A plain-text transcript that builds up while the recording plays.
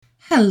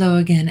Hello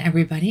again,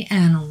 everybody,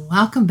 and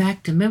welcome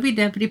back to Movie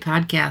Deputy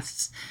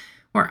Podcasts,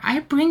 where I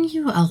bring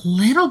you a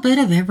little bit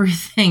of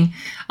everything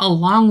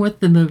along with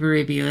the movie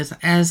reviews.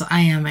 As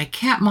I am a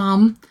cat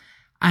mom,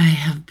 I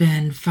have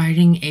been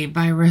fighting a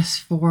virus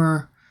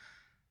for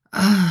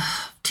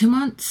 2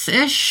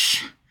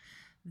 months-ish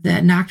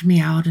that knocked me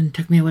out and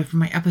took me away from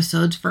my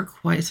episodes for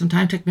quite some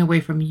time, took me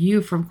away from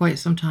you for quite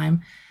some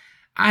time.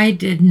 I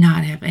did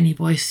not have any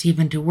voice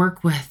even to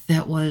work with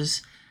that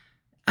was...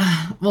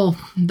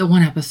 the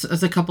one episode,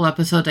 as a couple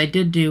episodes I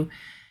did do,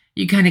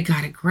 you kind of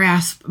got a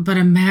grasp, but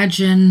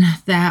imagine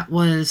that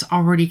was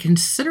already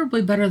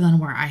considerably better than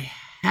where I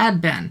had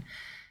been.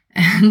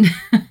 And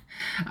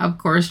of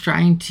course,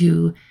 trying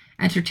to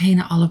entertain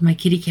all of my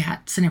kitty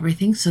cats and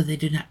everything so they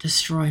do not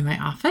destroy my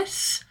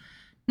office.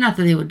 Not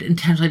that they would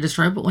intentionally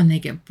destroy, but when they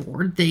get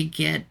bored, they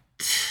get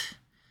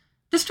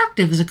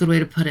destructive is a good way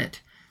to put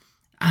it.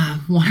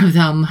 One of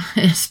them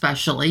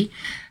especially.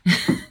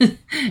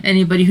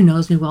 Anybody who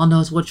knows me well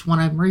knows which one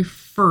I'm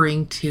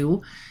referring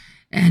to.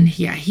 And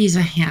yeah, he's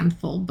a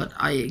handful, but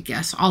I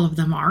guess all of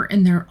them are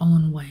in their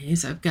own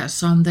ways. I've got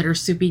some that are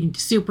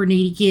super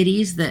needy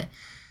kitties that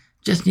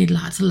just need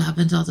lots of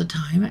lovin's all the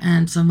time.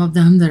 And some of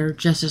them that are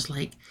just as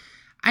like,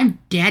 I'm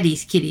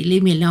daddy's kitty,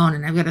 leave me alone.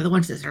 And I've got other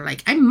ones that are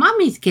like, I'm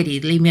mommy's kitty,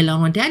 leave me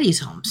alone when daddy's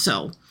home.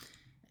 So,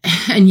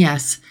 and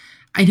yes,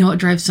 I know it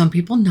drives some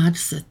people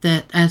nuts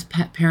that as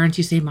pet parents,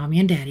 you say mommy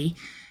and daddy.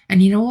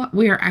 And you know what?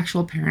 We are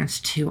actual parents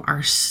too.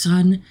 Our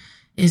son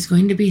is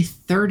going to be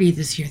 30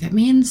 this year. That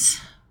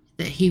means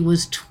that he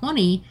was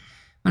 20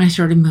 when I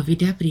started Movie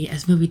Deputy,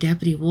 as Movie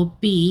Deputy will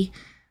be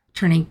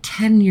turning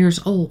 10 years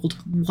old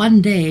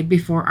one day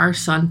before our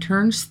son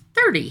turns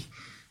 30.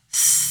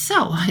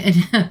 So,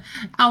 and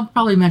I'll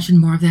probably mention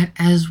more of that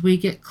as we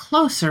get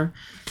closer.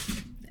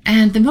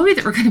 And the movie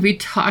that we're going to be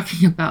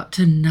talking about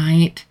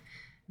tonight,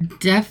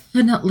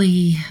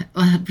 definitely,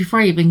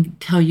 before I even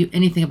tell you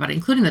anything about it,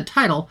 including the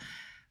title,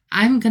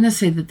 I'm going to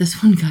say that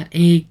this one got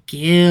a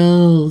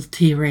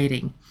guilty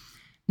rating.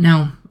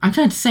 Now, I'm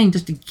not saying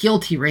just a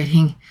guilty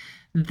rating.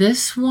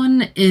 This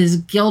one is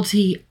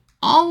guilty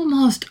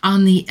almost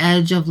on the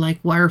edge of like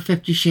where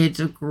 50 Shades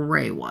of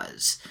Grey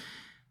was.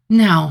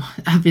 Now,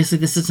 obviously,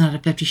 this is not a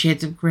 50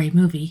 Shades of Grey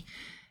movie,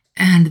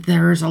 and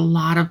there's a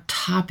lot of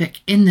topic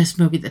in this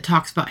movie that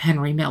talks about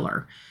Henry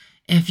Miller.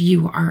 If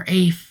you are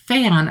a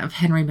fan of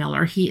Henry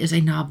Miller, he is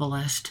a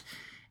novelist,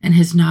 and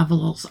his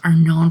novels are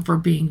known for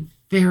being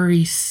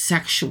very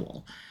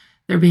sexual.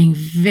 They're being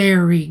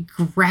very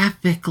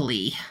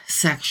graphically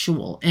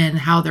sexual in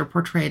how they're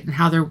portrayed and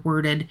how they're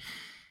worded.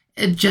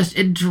 It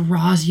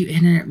draws you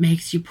in and it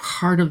makes you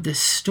part of this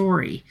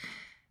story.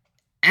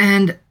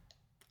 And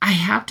I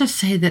have to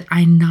say that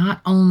I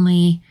not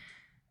only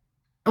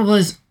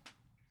was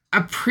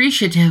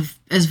appreciative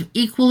as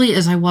equally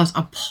as I was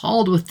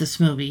appalled with this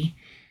movie,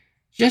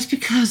 just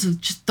because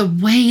of just the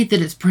way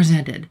that it's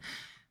presented,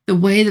 the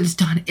way that it's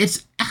done.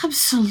 It's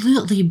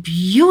absolutely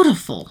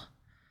beautiful.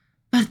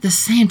 But at the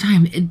same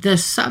time, the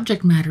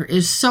subject matter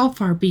is so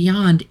far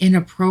beyond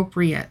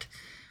inappropriate.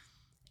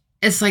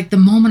 It's like the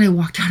moment I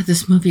walked out of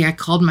this movie, I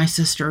called my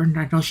sister, and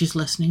I know she's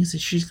listening, so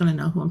she's going to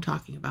know who I'm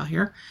talking about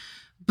here.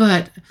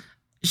 But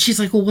she's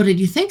like, well, what did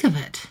you think of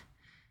it?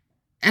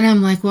 And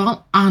I'm like,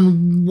 well,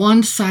 on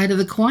one side of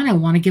the coin, I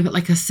want to give it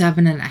like a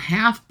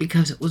 7.5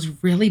 because it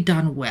was really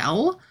done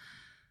well.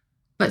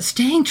 But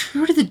staying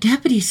true to the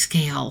deputy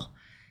scale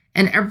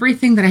and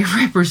everything that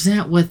I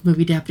represent with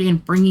Movie Deputy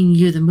and bringing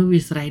you the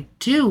movies that I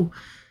do,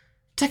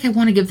 it's like I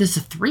want to give this a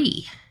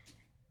 3.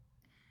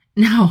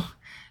 Now,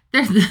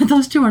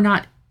 those two are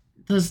not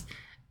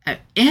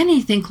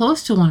anything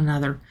close to one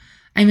another.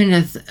 I mean,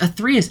 a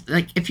 3 is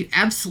like, if you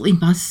absolutely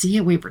must see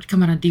it, wait for it to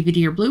come out on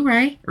DVD or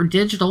Blu-ray or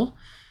digital.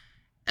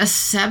 A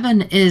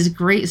 7 is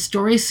great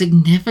story,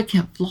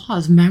 significant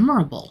flaws,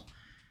 memorable.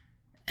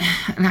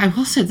 And I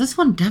will say this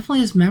one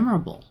definitely is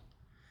memorable.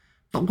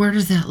 But where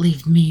does that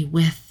leave me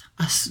with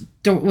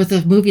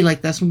a movie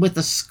like this, with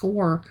a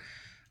score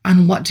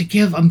on what to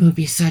give a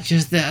movie such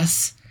as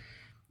this?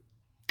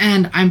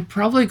 And I'm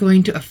probably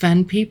going to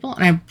offend people,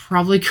 and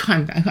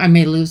I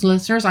may lose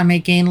listeners, I may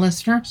gain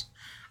listeners.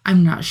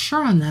 I'm not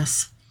sure on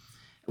this,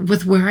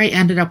 with where I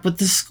ended up with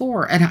the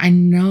score. And I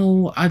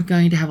know I'm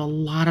going to have a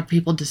lot of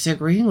people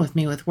disagreeing with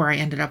me with where I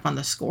ended up on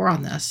the score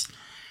on this.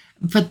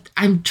 But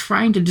I'm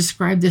trying to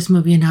describe this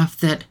movie enough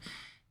that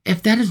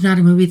if that is not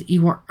a movie that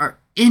you are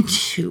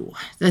into,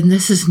 then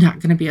this is not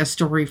going to be a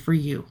story for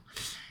you.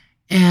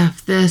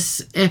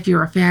 If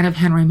you're a fan of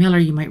Henry Miller,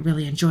 you might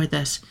really enjoy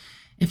this.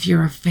 If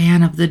you're a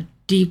fan of the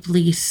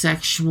deeply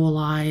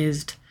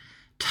sexualized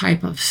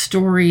type of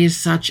stories,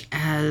 such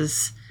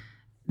as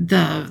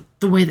the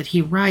way that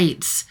he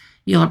writes,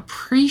 you'll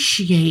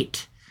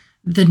appreciate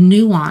the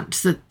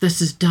nuance that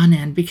this is done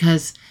in,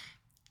 because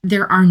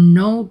there are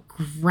no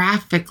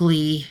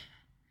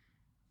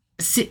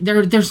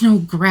there's no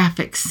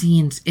graphic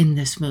scenes in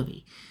this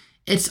movie.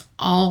 It's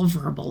all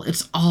verbal.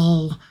 It's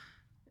all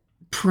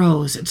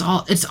prose. It's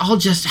all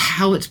just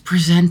how it's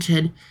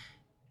presented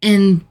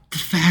in the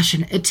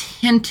fashion it's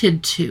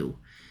hinted to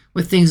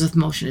with things with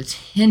motion.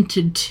 It's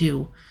hinted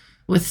to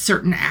with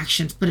certain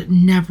actions, but it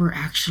never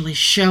actually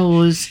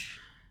shows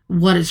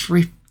what it's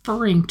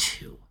referring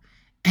to.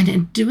 And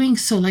in doing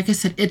so, like I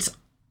said, it's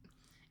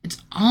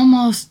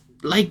almost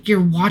like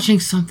you're watching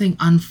something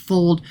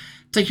unfold.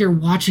 It's like you're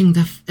watching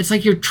it's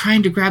like you're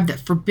trying to grab that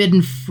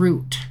forbidden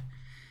fruit.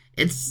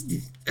 It's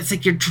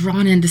like you're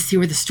drawn in to see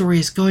where the story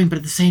is going, but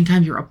at the same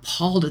time, you're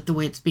appalled at the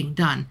way it's being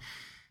done.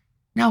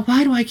 Now,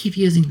 why do I keep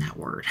using that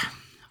word?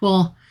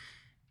 Well,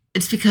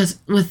 it's because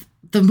with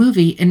the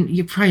movie, and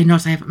you probably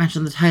notice I haven't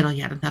mentioned the title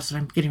yet, and that's what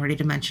I'm getting ready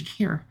to mention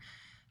here.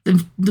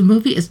 The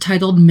movie is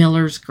titled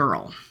Miller's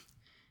Girl.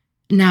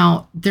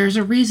 Now, there's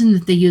a reason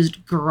that they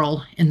used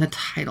girl in the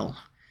title.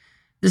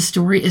 The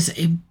story is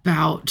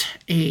about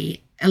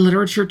a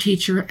literature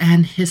teacher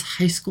and his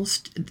high school.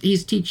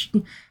 He's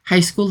teaching high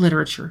school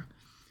literature.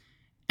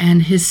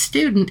 And his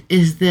student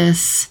is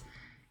this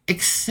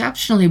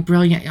exceptionally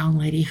brilliant young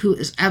lady who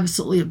is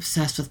absolutely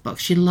obsessed with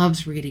books. She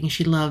loves reading.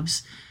 She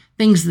loves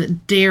things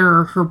that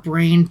dare her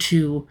brain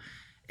to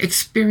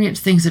experience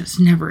things that it's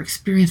never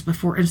experienced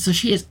before. And so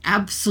she is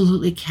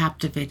absolutely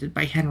captivated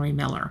by Henry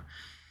Miller.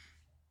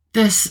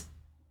 One of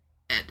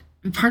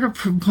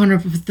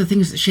the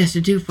things that she has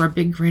to do for a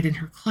big grade in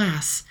her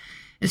class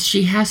is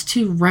she has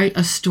to write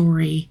a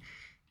story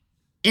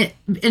in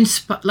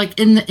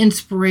the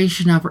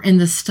inspiration of, or in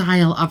the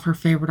style of, her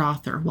favorite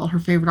author. Well, her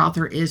favorite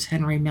author is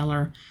Henry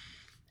Miller.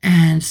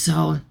 And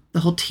so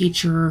the whole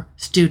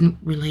teacher-student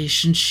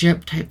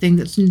relationship type thing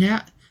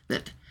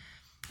that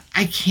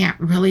I can't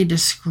really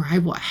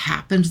describe what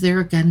happens there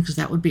again, because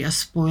that would be a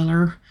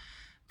spoiler.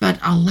 But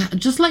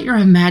just let your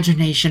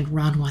imagination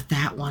run with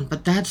that one.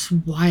 But that's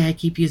why I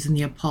keep using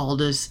the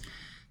appalled, is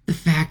the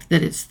fact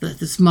that it's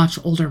this much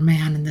older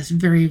man and this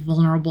very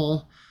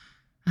vulnerable,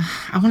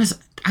 I want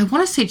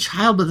to say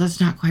child, but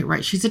that's not quite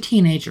right. She's a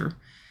teenager.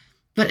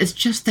 But it's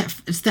just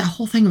that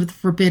whole thing of the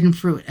forbidden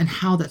fruit and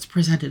how that's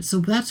presented. So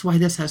that's why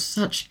this has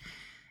such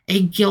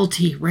a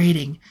guilty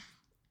rating.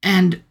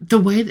 And the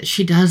way that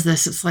she does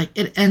this, it's like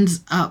it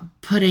ends up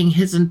putting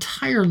his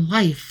entire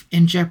life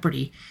in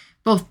jeopardy,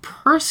 both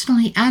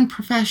personally and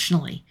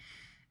professionally.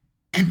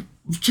 And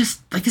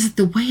just, like I said,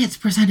 the way it's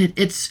presented,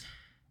 it's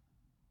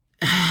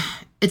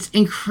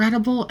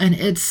incredible and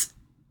it's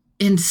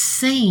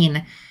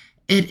insane.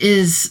 It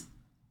is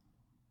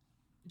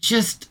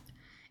just,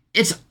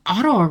 it's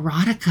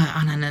autoerotica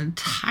on an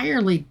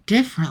entirely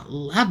different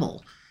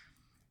level.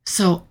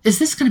 So is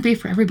this going to be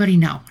for everybody?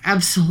 No,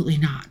 absolutely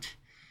not.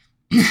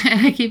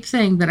 And I keep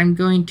saying that I'm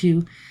going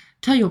to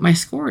tell you what my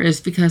score is,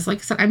 because like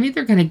I said, I'm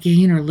either going to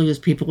gain or lose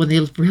people when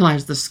they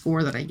realize the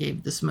score that I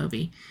gave this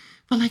movie.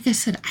 But like I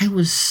said, I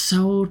was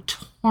so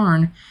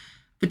torn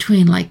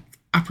between like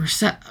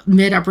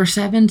mid upper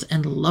sevens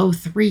and low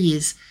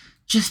threes,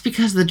 just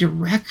because of the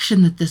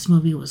direction that this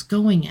movie was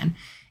going in.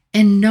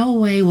 In no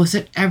way was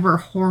it ever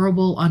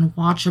horrible,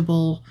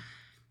 unwatchable,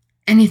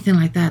 anything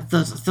like that.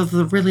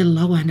 The really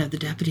low end of the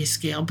deputy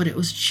scale. But it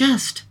was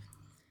just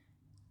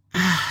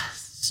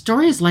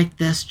stories like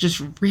this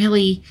just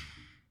really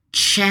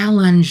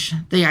challenge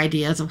the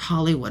ideas of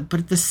Hollywood. But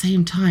at the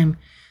same time,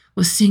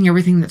 with seeing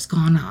everything that's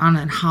gone on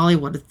in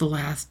Hollywood the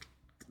last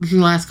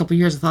couple of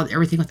years, I thought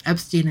everything with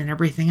Epstein and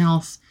everything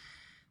else,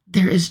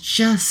 there is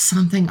just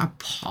something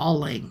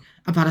appalling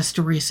about a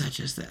story such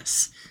as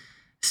this.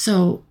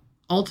 So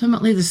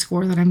ultimately, the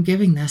score that I'm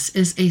giving this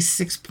is a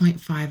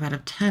 6.5 out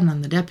of 10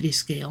 on the deputy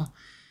scale,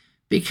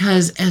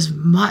 because as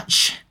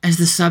much as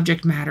the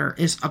subject matter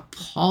is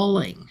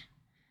appalling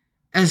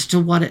as to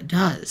what it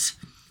does,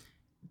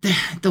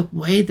 the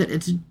way that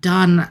it's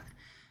done,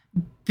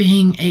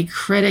 being a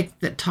critic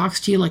that talks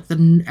to you like a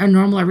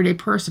normal everyday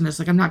person, is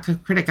like, I'm not a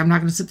critic. I'm not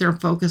going to sit there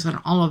and focus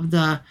on all of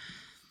the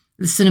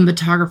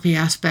cinematography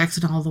aspects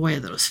and all the way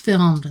that it was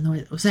filmed and the way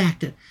that it was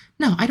acted.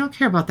 No, I don't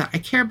care about that. I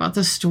care about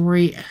the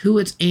story, who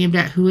it's aimed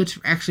at, who it's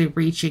actually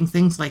reaching,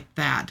 things like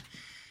that.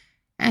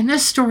 And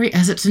this story,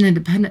 as it's an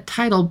independent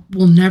title,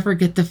 will never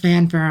get the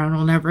fanfare and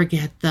will never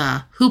get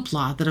the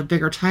hoopla that a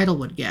bigger title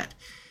would get.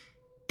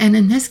 And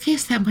in this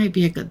case, that might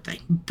be a good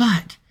thing.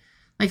 But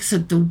like I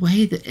said, the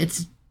way that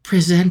it's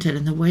presented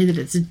and the way that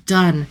it's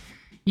done,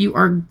 you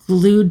are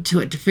glued to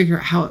it to figure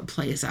out how it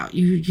plays out.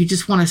 You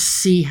just want to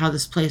see how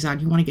this plays out.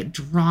 You want to get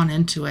drawn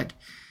into it.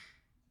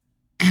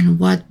 And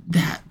what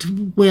that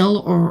will,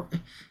 or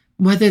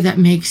whether that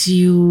makes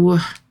you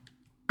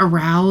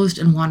aroused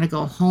and want to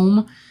go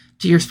home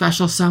to your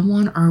special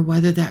someone, or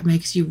whether that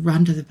makes you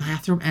run to the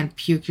bathroom and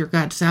puke your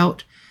guts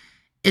out,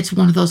 it's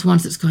one of those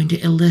ones that's going to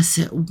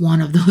elicit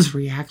one of those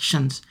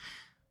reactions.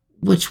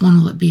 Which one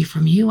will it be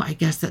from you? I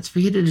guess that's for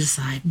you to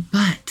decide.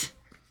 But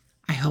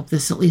I hope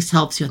this at least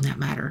helps you in that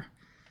matter.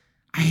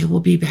 I will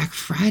be back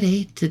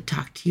Friday to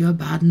talk to you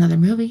about another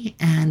movie,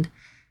 and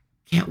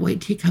can't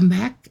wait till you come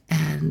back,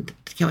 and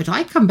can't wait till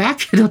I come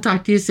back, and I'll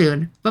talk to you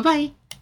soon. Bye-bye.